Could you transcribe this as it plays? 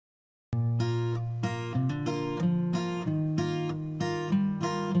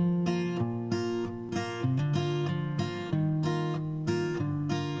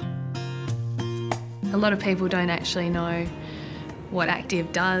A lot of people don't actually know what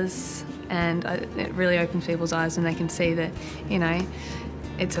Activ does, and it really opens people's eyes when they can see that, you know,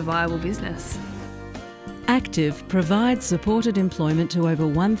 it's a viable business. Activ provides supported employment to over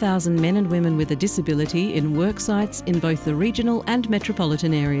 1,000 men and women with a disability in work sites in both the regional and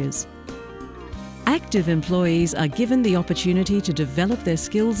metropolitan areas. Activ employees are given the opportunity to develop their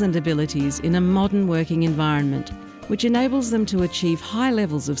skills and abilities in a modern working environment, which enables them to achieve high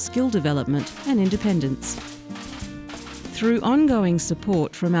levels of skill development and independence. Through ongoing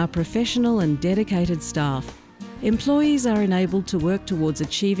support from our professional and dedicated staff, employees are enabled to work towards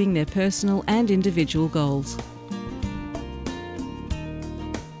achieving their personal and individual goals.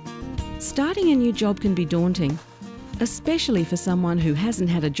 Starting a new job can be daunting, especially for someone who hasn't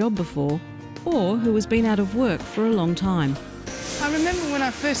had a job before or who has been out of work for a long time. I remember when I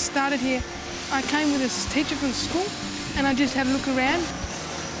first started here, I came with a teacher from school and I just had a look around.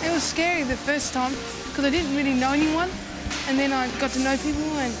 It was scary the first time because I didn't really know anyone, and then I got to know people,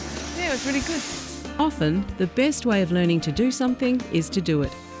 and yeah, it was really good. Often, the best way of learning to do something is to do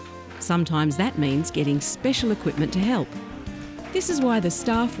it. Sometimes that means getting special equipment to help. This is why the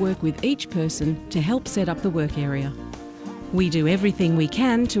staff work with each person to help set up the work area. We do everything we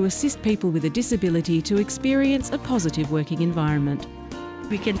can to assist people with a disability to experience a positive working environment.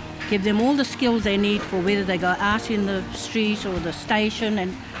 We can give them all the skills they need for whether they go out in the street or the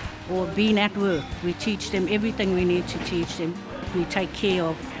station or being at work. We teach them everything we need to teach them. We take care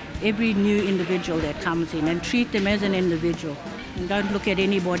of every new individual that comes in and treat them as an individual. And don't look at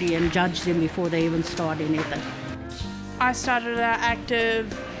anybody and judge them before they even start anything. I started at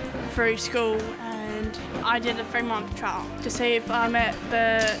Activ through school, and I did a 3-month trial to see if I met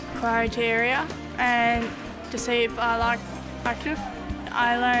the criteria and to see if I liked Activ.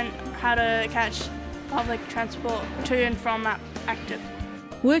 I learned how to catch public transport to and from Activ.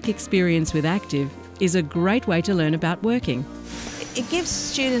 Work experience with Activ is a great way to learn about working. It gives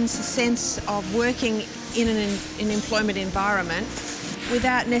students a sense of working in an employment environment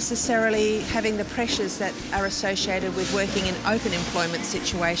without necessarily having the pressures that are associated with working in open employment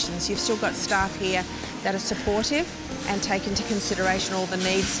situations. You've still got staff here that are supportive and take into consideration all the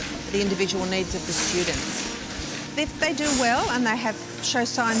needs, the individual needs of the students. If they do well and they show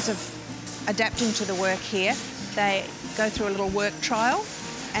signs of adapting to the work here, they go through a little work trial,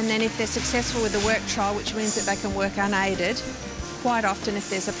 and then if they're successful with the work trial, which means that they can work unaided, quite often if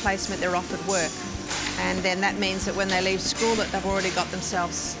there's a placement they're offered work. And then that means that when they leave school that they've already got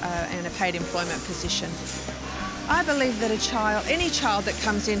themselves in a paid employment position. I believe that any child that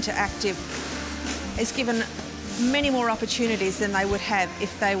comes into Activ is given many more opportunities than they would have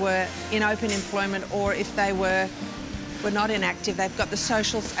if they were in open employment or if they were not in Activ. They've got the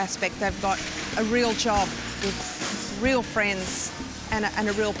social aspect, they've got a real job with real friends and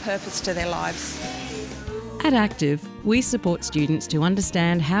a real purpose to their lives. At Activ, we support students to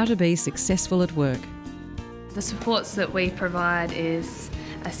understand how to be successful at work. The supports that we provide is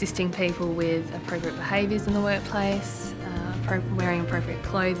assisting people with appropriate behaviours in the workplace, wearing appropriate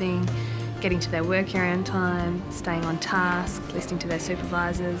clothing, getting to their work area on time, staying on task, listening to their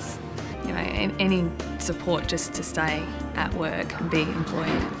supervisors, you know, any support just to stay at work and be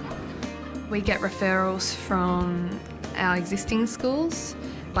employed. We get referrals from our existing schools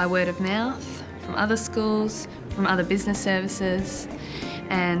by word of mouth, from other schools, from other business services,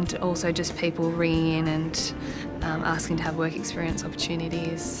 and also just people ringing in and asking to have work experience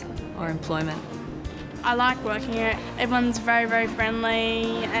opportunities or employment. I like working here. Everyone's very, very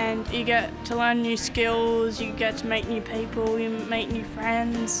friendly, and you get to learn new skills, you get to meet new people, you meet new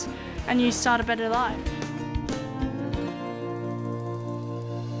friends, and you start a better life.